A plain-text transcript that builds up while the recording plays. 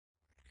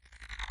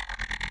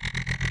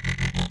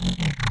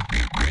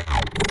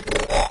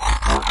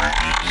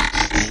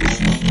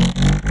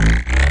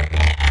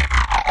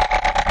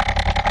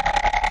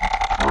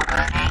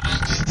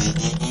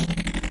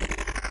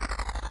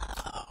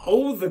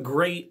the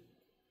great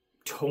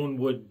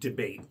Tonewood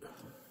debate.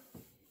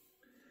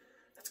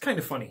 That's kind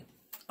of funny.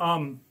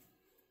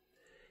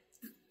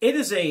 It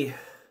is a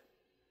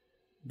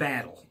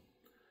battle.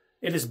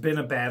 It has been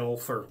a battle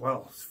for,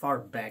 well, as far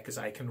back as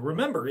I can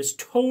remember. Is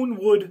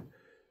Tonewood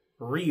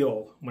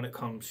real when it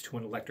comes to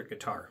an electric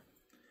guitar?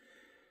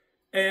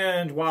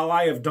 And while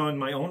I have done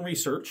my own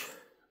research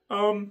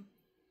and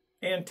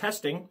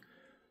testing,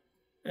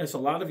 as a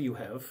lot of you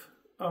have,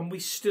 we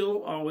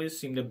still always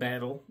seem to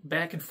battle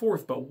back and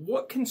forth. But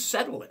what can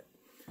settle it?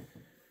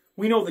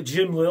 We know that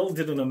Jim Lill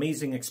did an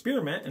amazing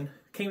experiment and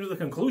came to the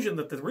conclusion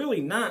that there's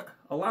really not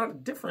a lot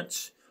of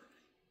difference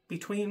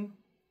between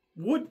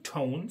wood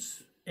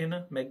tones in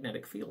a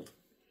magnetic field.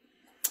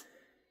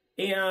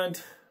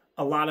 And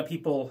a lot of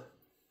people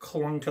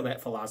clung to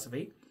that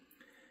philosophy,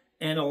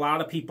 and a lot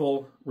of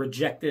people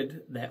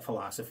rejected that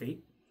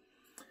philosophy.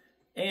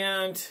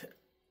 And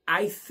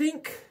I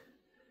think,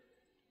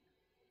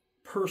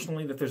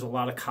 personally, that there's a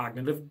lot of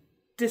cognitive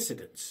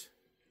dissonance.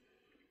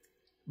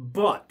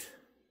 But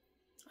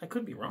I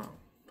could be wrong.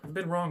 I've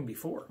been wrong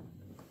before.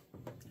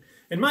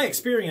 In my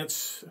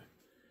experience,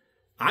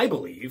 I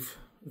believe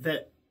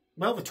that,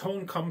 well, the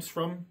tone comes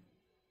from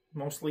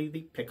mostly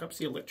the pickups,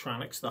 the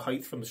electronics, the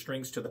height from the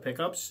strings to the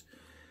pickups,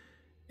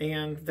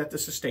 and that the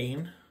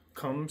sustain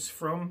comes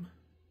from,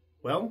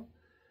 well,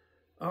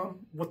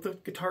 what the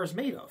guitar is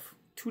made of.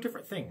 Two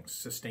different things,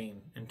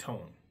 sustain and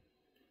tone.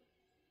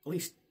 At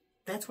least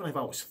that's what I've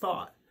always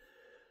thought.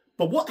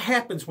 But what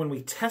happens when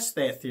we test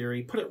that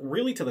theory, put it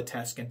really to the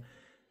test, and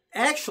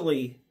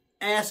actually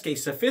ask a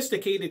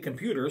sophisticated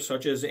computer,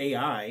 such as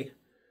AI,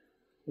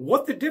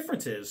 what the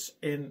difference is?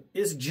 And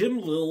is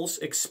Jim Lill's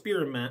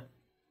experiment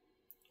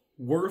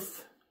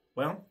worth,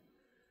 well,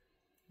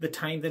 the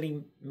time that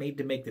he made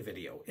to make the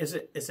video? Is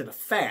it a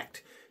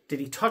fact? Did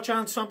he touch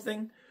on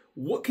something?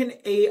 What can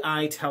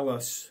AI tell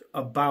us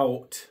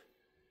about,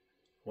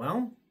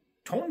 well,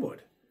 Tonewood?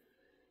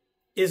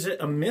 Is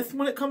it a myth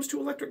when it comes to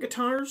electric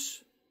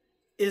guitars?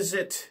 Is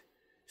it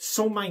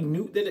so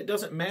minute that it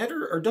doesn't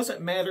matter, or does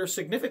it matter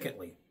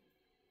significantly?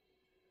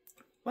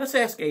 Let's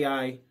ask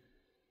AI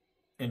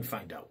and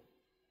find out.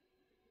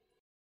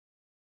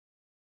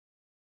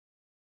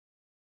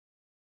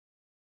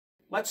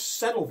 Let's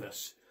settle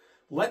this.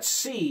 Let's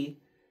see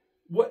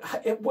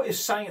what is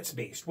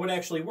science-based, what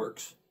actually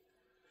works.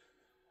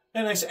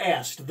 And I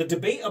asked, the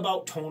debate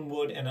about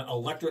Tonewood and an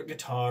electric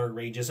guitar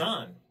rages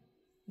on.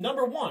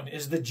 Number one,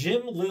 is the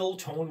Jim Lill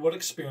Tonewood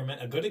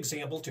experiment a good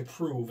example to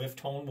prove if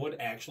Tonewood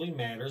actually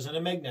matters in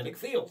a magnetic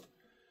field?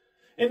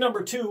 And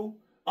number two,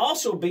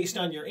 also based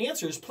on your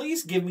answers,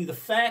 please give me the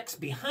facts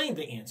behind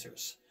the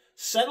answers.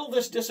 Settle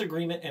this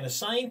disagreement in a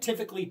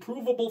scientifically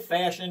provable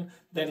fashion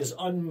that is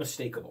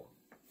unmistakable.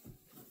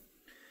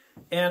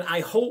 And I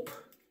hope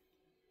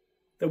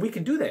that we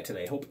can do that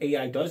today. I hope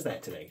AI does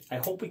that today. I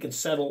hope we can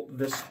settle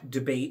this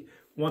debate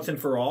once and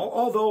for all.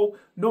 Although,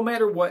 no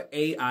matter what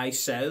AI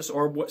says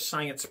or what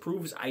science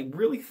proves, I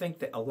really think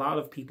that a lot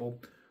of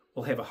people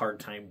will have a hard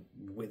time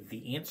with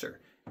the answer.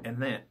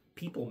 And that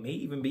people may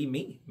even be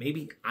me.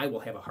 Maybe I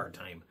will have a hard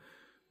time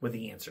with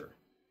the answer.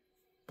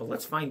 But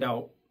let's find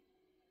out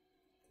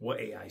what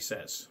AI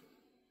says.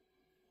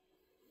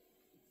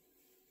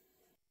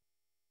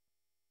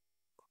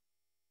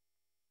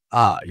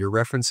 You're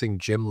referencing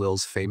Jim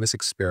Lill's famous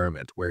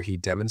experiment where he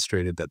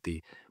demonstrated that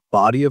the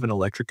body of an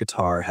electric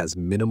guitar has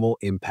minimal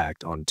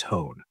impact on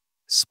tone,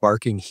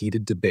 sparking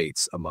heated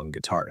debates among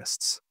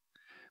guitarists.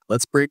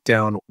 Let's break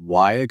down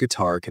why a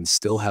guitar can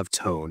still have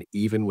tone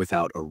even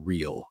without a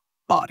real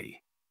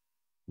body.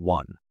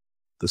 1.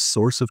 The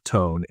source of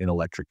tone in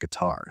electric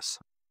guitars.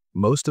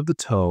 Most of the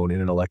tone in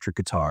an electric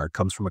guitar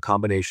comes from a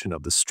combination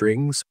of the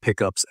strings,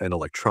 pickups, and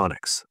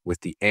electronics,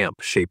 with the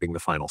amp shaping the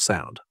final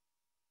sound.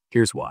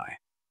 Here's why.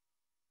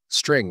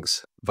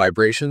 Strings.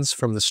 Vibrations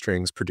from the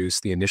strings produce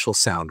the initial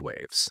sound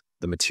waves.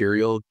 The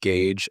material,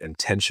 gauge, and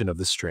tension of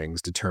the strings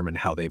determine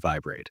how they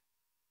vibrate.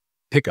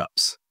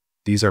 Pickups.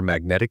 These are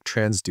magnetic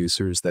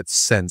transducers that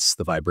sense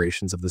the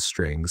vibrations of the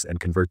strings and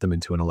convert them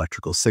into an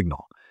electrical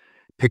signal.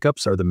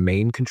 Pickups are the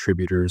main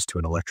contributors to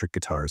an electric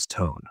guitar's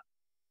tone.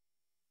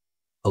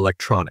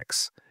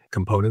 Electronics.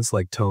 Components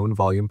like tone,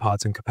 volume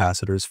pots, and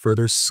capacitors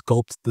further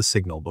sculpt the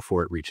signal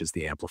before it reaches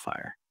the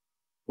amplifier.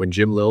 When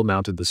Jim Lill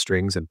mounted the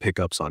strings and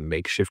pickups on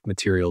makeshift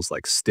materials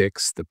like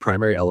sticks, the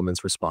primary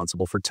elements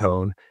responsible for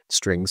tone,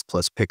 strings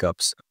plus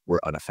pickups, were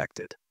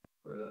unaffected.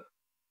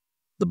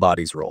 The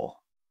body's role.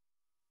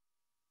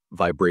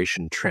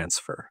 Vibration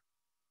transfer.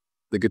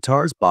 The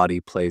guitar's body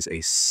plays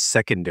a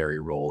secondary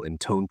role in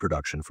tone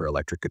production for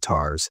electric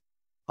guitars,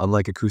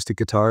 unlike acoustic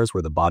guitars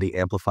where the body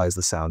amplifies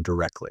the sound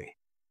directly.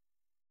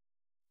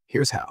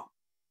 Here's how.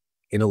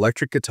 In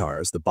electric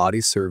guitars, the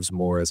body serves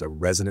more as a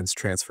resonance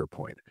transfer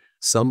point.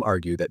 Some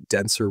argue that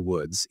denser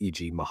woods,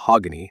 e.g.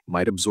 mahogany,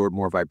 might absorb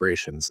more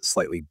vibrations,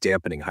 slightly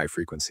dampening high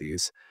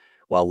frequencies,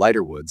 while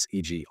lighter woods,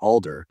 e.g.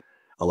 alder,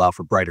 allow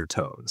for brighter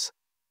tones.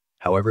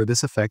 However,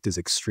 this effect is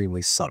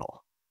extremely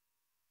subtle.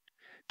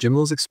 Jim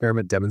Lill's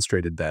experiment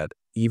demonstrated that,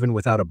 even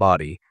without a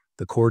body,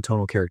 the core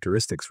tonal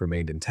characteristics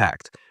remained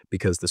intact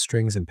because the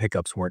strings and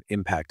pickups weren't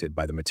impacted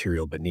by the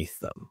material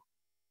beneath them.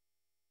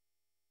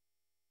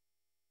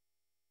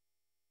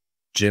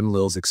 Jim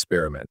Lill's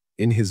experiment.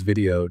 In his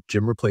video,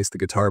 Jim replaced the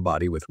guitar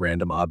body with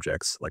random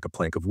objects, like a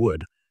plank of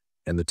wood,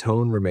 and the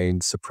tone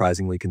remained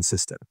surprisingly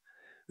consistent.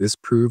 This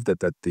proved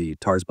that the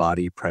guitar's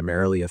body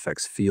primarily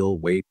affects feel,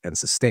 weight, and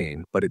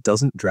sustain, but it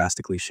doesn't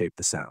drastically shape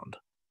the sound.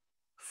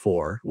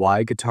 4.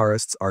 Why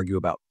guitarists argue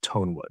about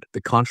Tonewood.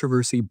 The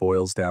controversy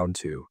boils down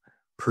to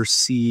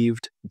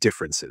perceived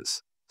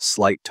differences.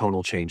 Slight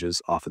tonal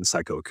changes, often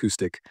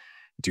psychoacoustic,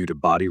 due to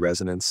body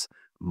resonance,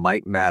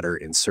 might matter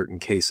in certain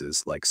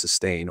cases like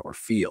sustain or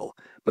feel,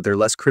 but they're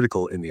less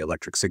critical in the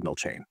electric signal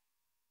chain.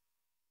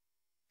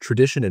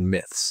 Tradition and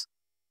myths.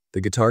 The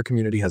guitar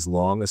community has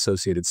long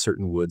associated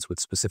certain woods with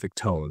specific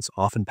tones,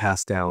 often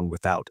passed down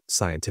without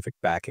scientific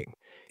backing.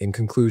 In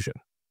conclusion,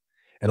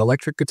 an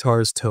electric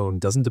guitar's tone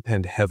doesn't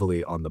depend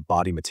heavily on the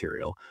body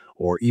material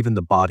or even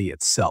the body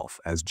itself,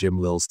 as Jim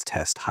Lill's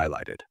test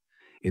highlighted.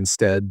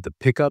 Instead, the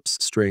pickups,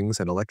 strings,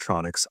 and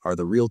electronics are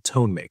the real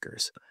tone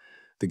makers.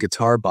 The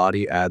guitar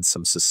body adds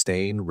some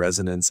sustain,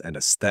 resonance, and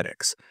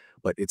aesthetics,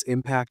 but its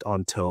impact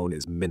on tone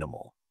is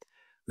minimal.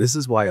 This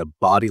is why a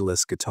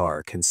bodiless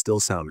guitar can still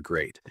sound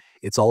great.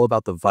 It's all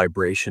about the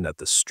vibration at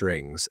the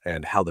strings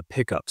and how the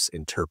pickups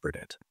interpret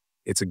it.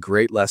 It's a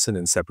great lesson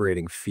in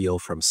separating feel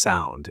from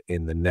sound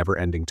in the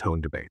never-ending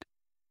tone debate.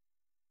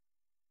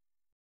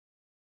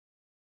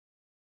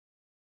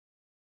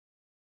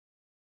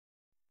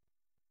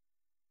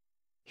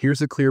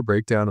 Here's a clear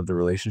breakdown of the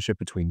relationship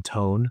between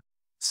tone,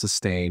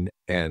 sustain,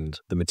 and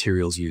the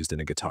materials used in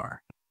a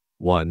guitar.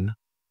 1.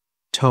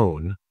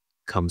 Tone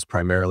comes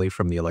primarily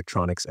from the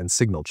electronics and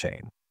signal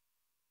chain.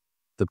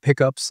 The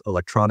pickups,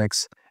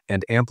 electronics,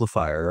 and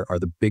amplifier are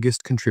the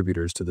biggest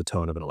contributors to the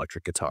tone of an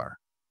electric guitar.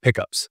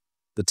 Pickups.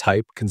 The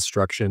type,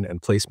 construction,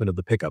 and placement of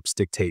the pickups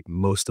dictate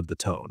most of the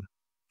tone.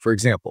 For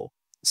example,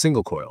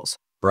 single coils,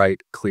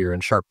 bright, clear,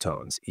 and sharp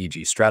tones,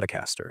 e.g.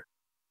 Stratocaster.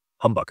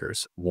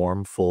 Humbuckers,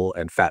 warm, full,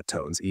 and fat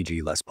tones,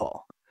 e.g. Les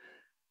Paul.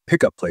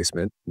 Pickup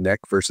placement, neck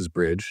versus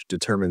bridge,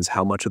 determines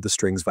how much of the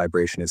string's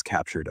vibration is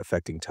captured,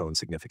 affecting tone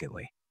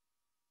significantly.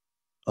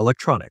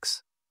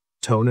 Electronics.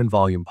 Tone and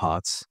volume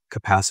pots,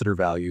 capacitor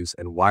values,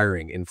 and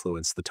wiring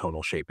influence the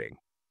tonal shaping.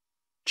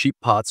 Cheap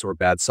pots or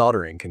bad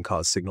soldering can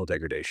cause signal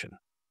degradation.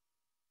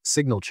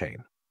 Signal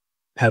chain.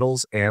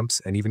 Pedals,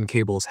 amps, and even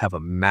cables have a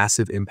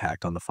massive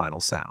impact on the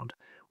final sound.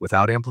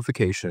 Without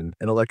amplification,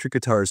 an electric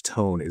guitar's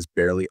tone is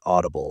barely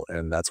audible,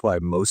 and that's why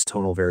most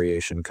tonal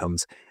variation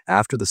comes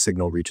after the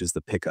signal reaches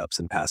the pickups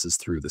and passes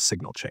through the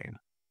signal chain.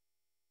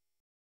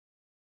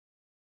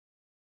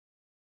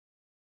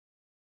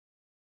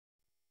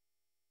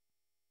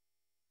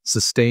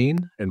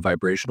 Sustain and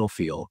vibrational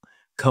feel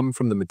come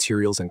from the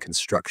materials and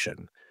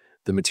construction.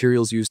 The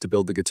materials used to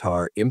build the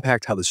guitar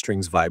impact how the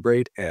strings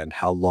vibrate and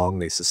how long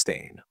they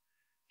sustain.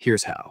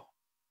 Here's how.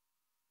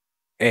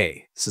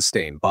 A.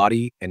 Sustain.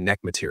 Body and neck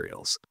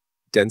materials.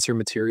 Denser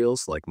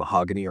materials like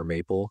mahogany or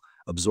maple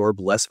absorb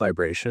less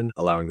vibration,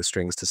 allowing the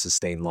strings to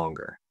sustain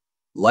longer.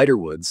 Lighter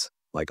woods,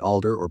 like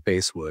alder or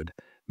basswood,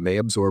 may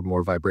absorb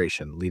more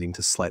vibration, leading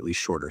to slightly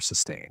shorter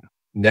sustain.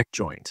 Neck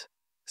joint.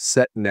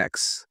 Set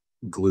necks,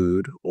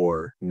 glued,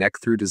 or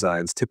neck-through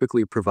designs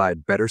typically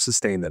provide better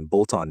sustain than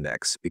bolt-on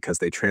necks because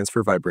they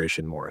transfer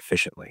vibration more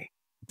efficiently.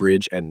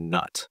 Bridge and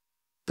nut.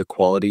 The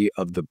quality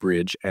of the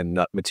bridge and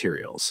nut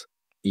materials,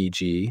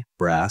 e.g.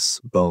 brass,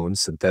 bone,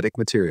 synthetic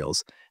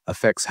materials,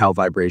 affects how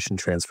vibration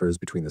transfers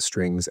between the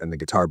strings and the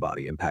guitar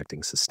body,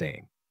 impacting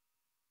sustain.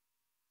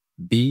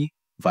 B.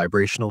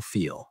 Vibrational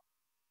feel.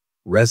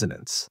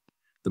 Resonance.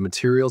 The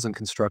materials and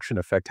construction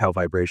affect how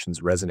vibrations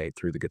resonate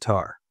through the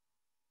guitar.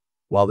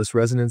 While this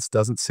resonance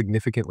doesn't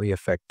significantly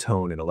affect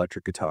tone in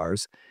electric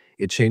guitars,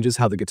 it changes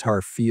how the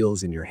guitar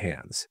feels in your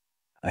hands.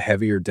 A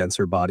heavier,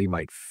 denser body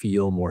might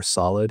feel more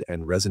solid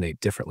and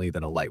resonate differently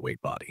than a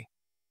lightweight body.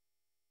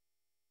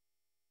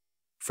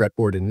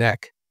 Fretboard and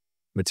neck.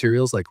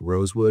 Materials like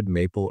rosewood,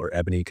 maple, or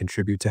ebony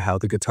contribute to how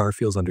the guitar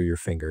feels under your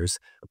fingers,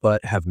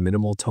 but have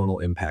minimal tonal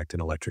impact in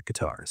electric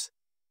guitars.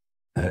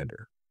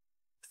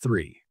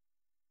 3.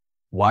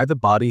 Why the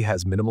body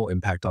has minimal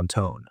impact on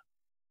tone.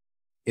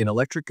 In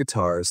electric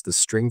guitars, the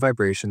string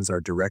vibrations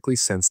are directly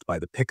sensed by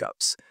the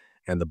pickups,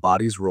 and the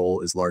body's role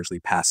is largely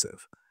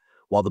passive.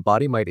 While the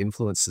body might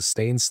influence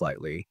sustain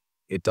slightly,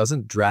 it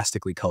doesn't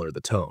drastically color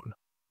the tone.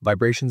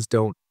 Vibrations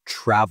don't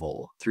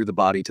travel through the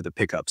body to the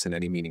pickups in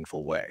any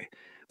meaningful way.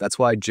 That's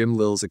why Jim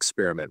Lill's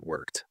experiment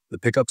worked. The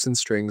pickups and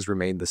strings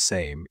remained the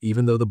same,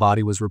 even though the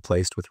body was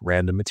replaced with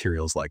random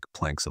materials like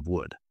planks of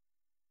wood.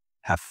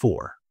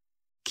 4.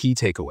 Key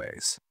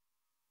takeaways.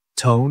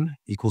 Tone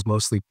equals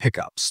mostly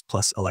pickups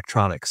plus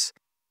electronics,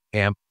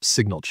 amp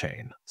signal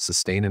chain,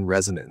 sustain and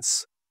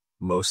resonance,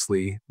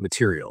 mostly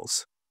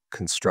materials,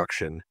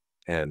 construction,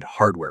 and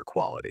hardware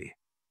quality.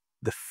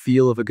 The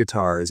feel of a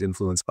guitar is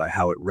influenced by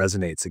how it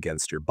resonates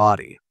against your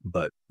body,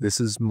 but this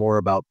is more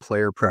about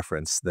player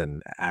preference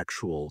than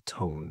actual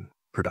tone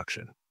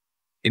production.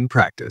 In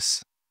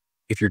practice,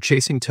 if you're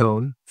chasing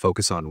tone,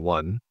 focus on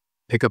 1.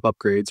 Pickup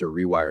upgrades or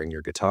rewiring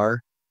your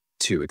guitar.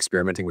 2.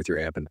 Experimenting with your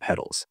amp and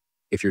pedals.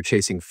 If you're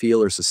chasing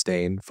feel or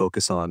sustain,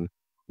 focus on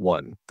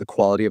 1. The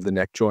quality of the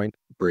neck joint,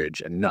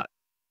 bridge, and nut.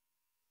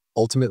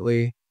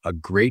 Ultimately, a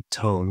great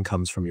tone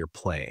comes from your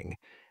playing,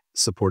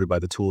 supported by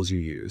the tools you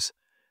use,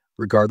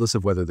 regardless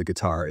of whether the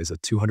guitar is a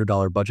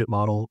 $200 budget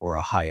model or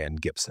a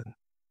high-end Gibson.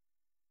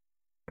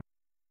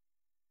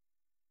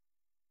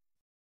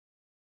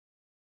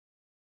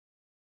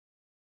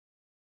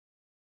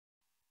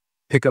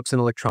 Pickups and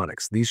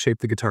electronics. These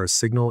shape the guitar's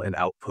signal and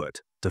output,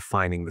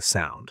 defining the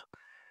sound.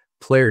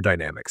 Player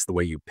dynamics, the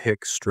way you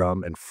pick,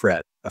 strum, and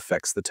fret,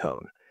 affects the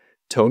tone.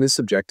 Tone is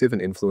subjective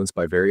and influenced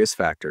by various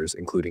factors,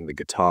 including the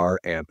guitar,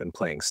 amp, and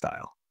playing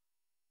style.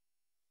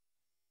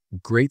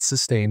 Great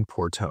sustain,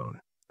 poor tone.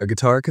 A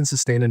guitar can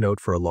sustain a note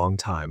for a long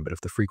time, but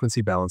if the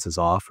frequency balance is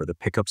off or the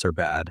pickups are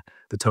bad,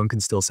 the tone can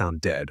still sound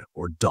dead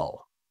or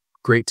dull.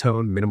 Great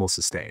tone, minimal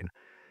sustain.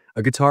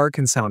 A guitar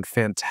can sound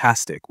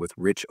fantastic with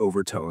rich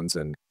overtones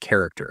and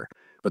character,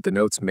 but the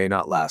notes may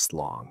not last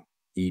long,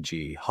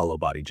 e.g. hollow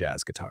body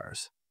jazz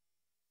guitars.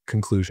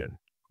 Conclusion.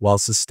 While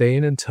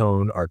sustain and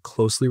tone are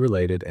closely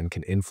related and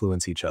can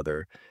influence each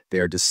other, they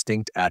are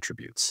distinct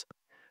attributes.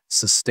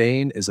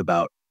 Sustain is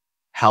about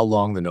how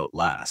long the note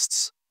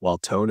lasts, while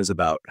tone is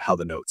about how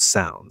the note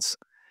sounds.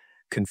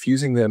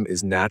 Confusing them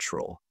is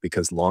natural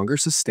because longer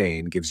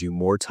sustain gives you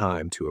more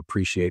time to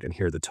appreciate and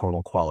hear the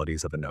tonal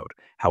qualities of a note.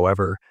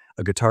 However,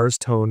 a guitar's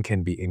tone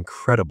can be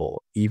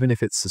incredible even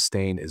if its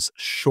sustain is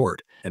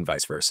short and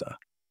vice versa.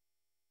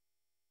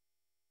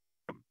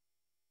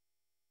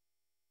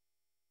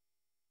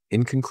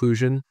 In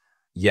conclusion,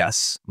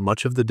 yes,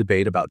 much of the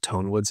debate about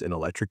Tonewoods in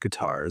electric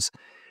guitars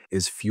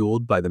is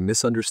fueled by the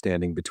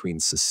misunderstanding between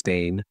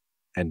sustain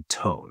and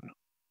tone.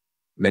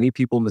 Many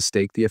people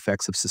mistake the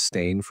effects of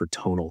sustain for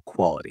tonal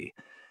quality,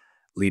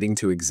 leading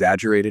to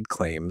exaggerated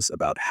claims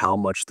about how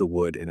much the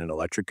wood in an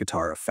electric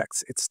guitar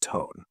affects its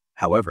tone.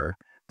 However,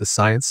 the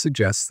science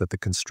suggests that the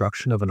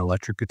construction of an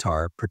electric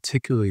guitar,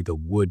 particularly the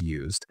wood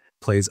used,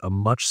 plays a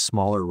much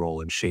smaller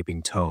role in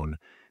shaping tone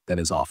than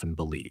is often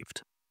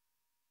believed.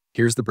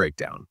 Here's the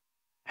breakdown.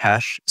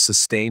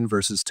 Sustain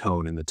versus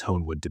tone in the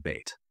Tonewood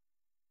debate.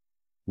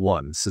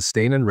 1.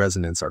 Sustain and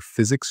resonance are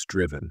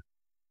physics-driven.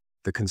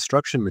 The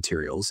construction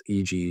materials,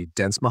 e.g.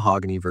 dense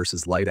mahogany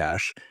versus light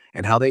ash,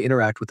 and how they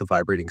interact with the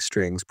vibrating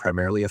strings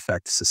primarily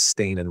affect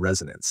sustain and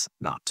resonance,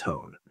 not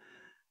tone.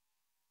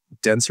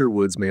 Denser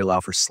woods may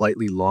allow for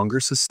slightly longer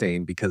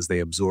sustain because they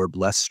absorb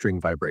less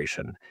string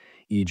vibration,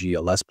 e.g.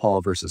 a Les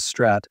Paul versus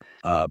Strat,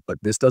 but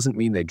this doesn't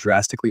mean they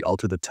drastically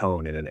alter the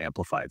tone in an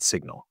amplified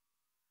signal.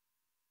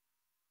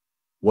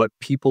 What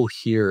people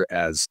hear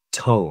as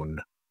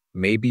tone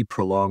may be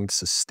prolonged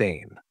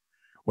sustain.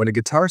 When a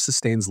guitar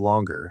sustains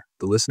longer,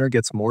 the listener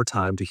gets more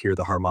time to hear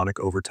the harmonic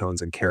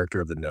overtones and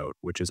character of the note,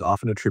 which is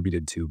often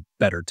attributed to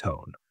better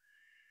tone.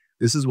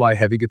 This is why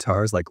heavy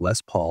guitars like Les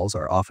Pauls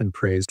are often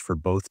praised for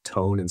both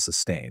tone and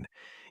sustain,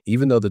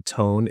 even though the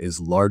tone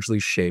is largely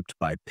shaped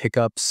by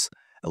pickups,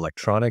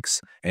 electronics,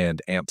 and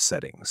amp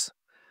settings,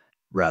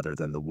 rather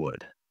than the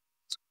wood.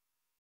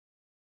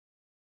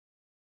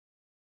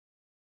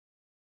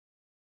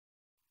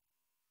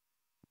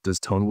 Does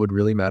Tonewood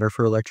really matter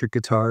for electric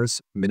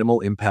guitars?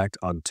 Minimal impact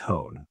on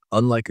tone.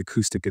 Unlike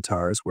acoustic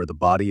guitars, where the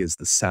body is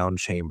the sound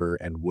chamber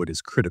and wood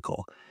is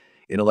critical,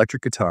 in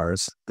electric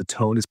guitars, the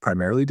tone is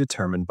primarily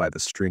determined by the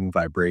string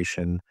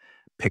vibration,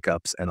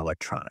 pickups, and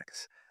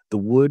electronics. The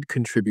wood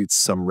contributes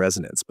some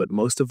resonance, but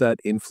most of that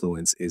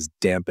influence is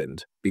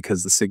dampened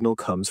because the signal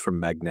comes from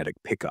magnetic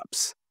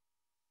pickups.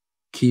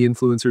 Key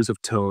influencers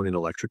of tone in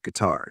electric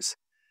guitars.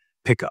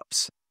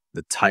 Pickups.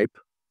 The type,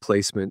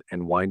 placement,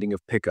 and winding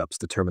of pickups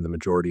determine the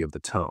majority of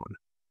the tone.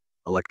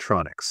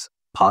 Electronics.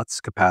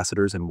 Pots,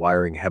 capacitors, and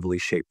wiring heavily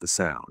shape the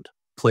sound.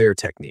 Player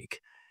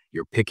technique.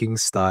 Your picking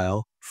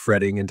style,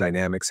 fretting, and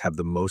dynamics have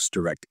the most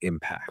direct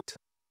impact.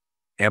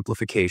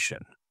 Amplification.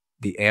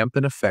 The amp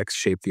and effects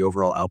shape the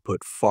overall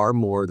output far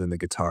more than the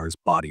guitar's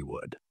body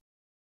would.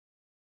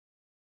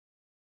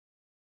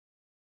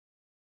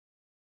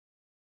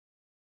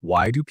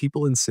 Why do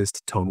people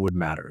insist Tonewood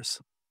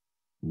matters?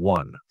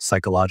 1.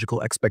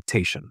 Psychological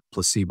expectation,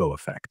 placebo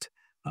effect.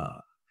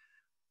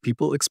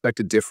 People expect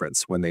a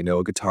difference when they know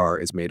a guitar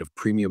is made of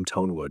premium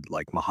tonewood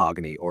like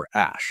mahogany or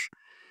ash.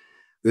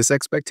 This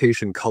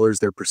expectation colors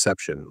their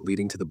perception,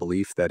 leading to the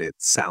belief that it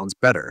sounds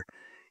better,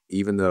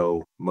 even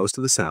though most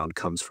of the sound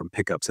comes from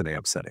pickups and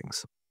amp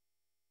settings.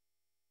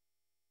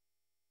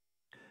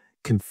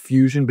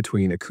 Confusion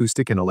between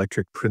acoustic and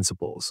electric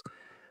principles.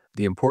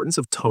 The importance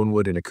of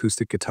tonewood in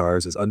acoustic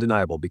guitars is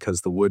undeniable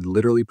because the wood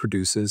literally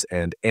produces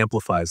and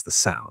amplifies the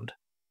sound.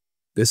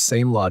 This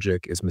same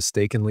logic is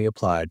mistakenly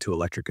applied to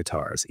electric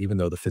guitars, even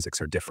though the physics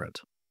are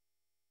different.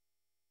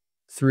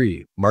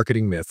 3.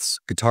 Marketing myths.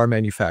 Guitar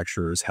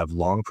manufacturers have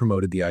long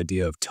promoted the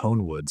idea of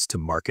tonewoods to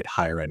market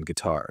higher-end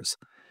guitars.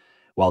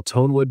 While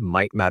tonewood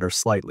might matter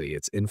slightly,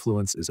 its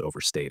influence is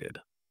overstated.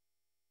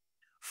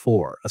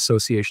 4.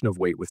 Association of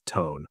weight with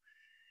tone.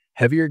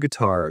 Heavier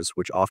guitars,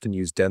 which often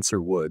use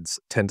denser woods,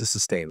 tend to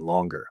sustain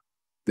longer.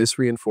 This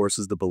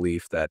reinforces the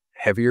belief that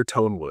heavier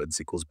tone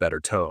woods equals better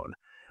tone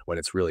when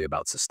it's really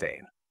about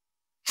sustain.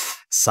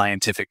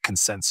 Scientific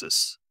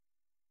consensus.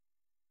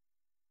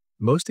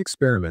 Most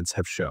experiments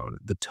have shown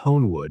the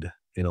tone wood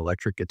in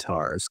electric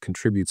guitars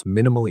contributes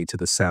minimally to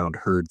the sound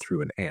heard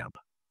through an amp.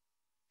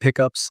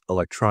 Pickups,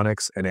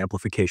 electronics, and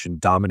amplification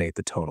dominate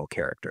the tonal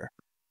character.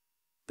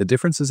 The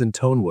differences in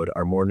tone wood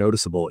are more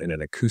noticeable in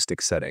an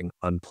acoustic setting,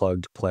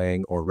 unplugged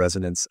playing, or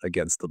resonance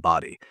against the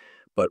body,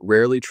 but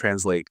rarely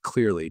translate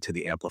clearly to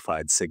the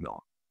amplified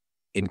signal.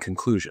 In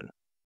conclusion,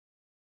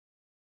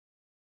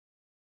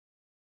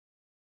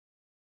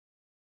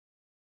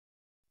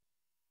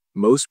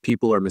 most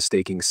people are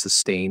mistaking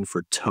sustain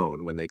for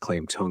tone when they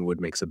claim tone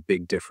wood makes a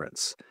big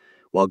difference.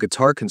 While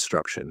guitar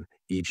construction,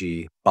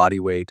 e.g., body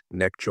weight,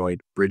 neck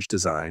joint, bridge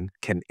design,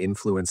 can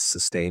influence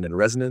sustain and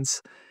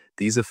resonance,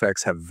 these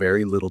effects have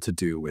very little to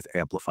do with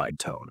amplified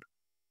tone.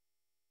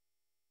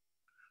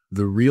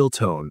 The real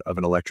tone of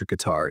an electric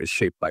guitar is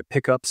shaped by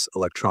pickups,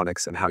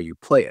 electronics, and how you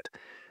play it,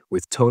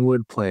 with tone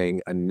wood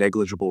playing a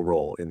negligible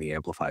role in the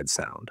amplified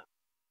sound.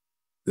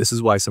 This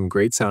is why some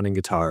great-sounding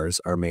guitars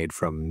are made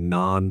from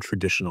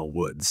non-traditional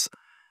woods,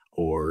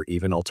 or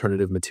even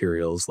alternative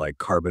materials like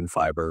carbon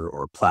fiber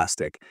or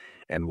plastic,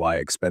 and why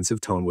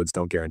expensive tone woods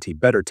don't guarantee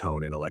better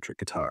tone in electric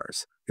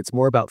guitars. It's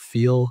more about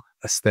feel,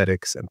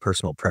 aesthetics, and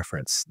personal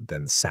preference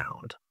than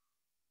sound.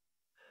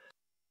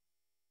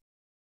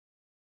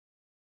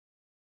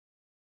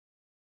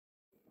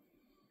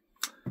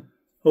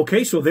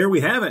 Okay, so there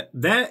we have it.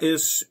 That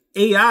is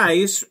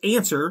AI's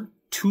answer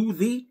to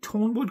the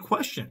Tonewood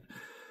question.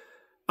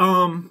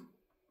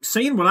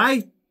 Saying what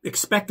I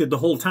expected the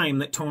whole time,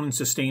 that tone and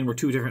sustain were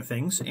two different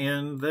things,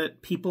 and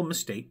that people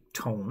mistake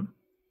tone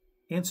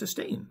and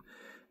sustain.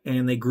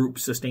 And they group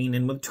sustain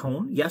in with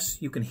tone. Yes,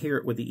 you can hear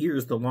it with the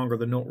ears the longer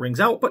the note rings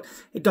out, but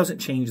it doesn't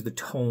change the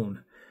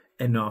tone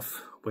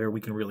enough where we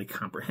can really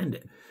comprehend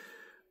it.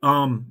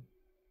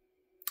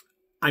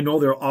 I know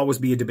there'll always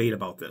be a debate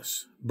about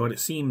this, but it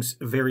seems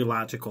very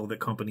logical that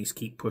companies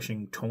keep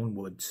pushing tone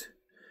woods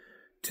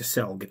to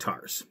sell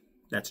guitars.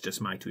 That's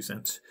just my 2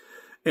 cents.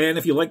 And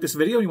if you like this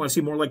video and you want to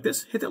see more like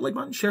this, hit that like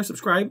button, share,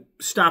 subscribe,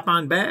 stop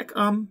on back.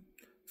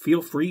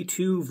 Feel free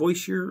to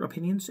voice your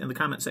opinions in the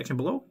comment section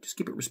below. Just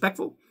keep it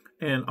respectful.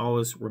 And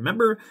always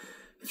remember,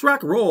 it's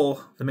rock and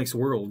roll that makes the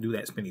world do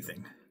that spinny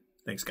thing.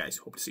 Thanks, guys.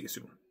 Hope to see you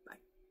soon.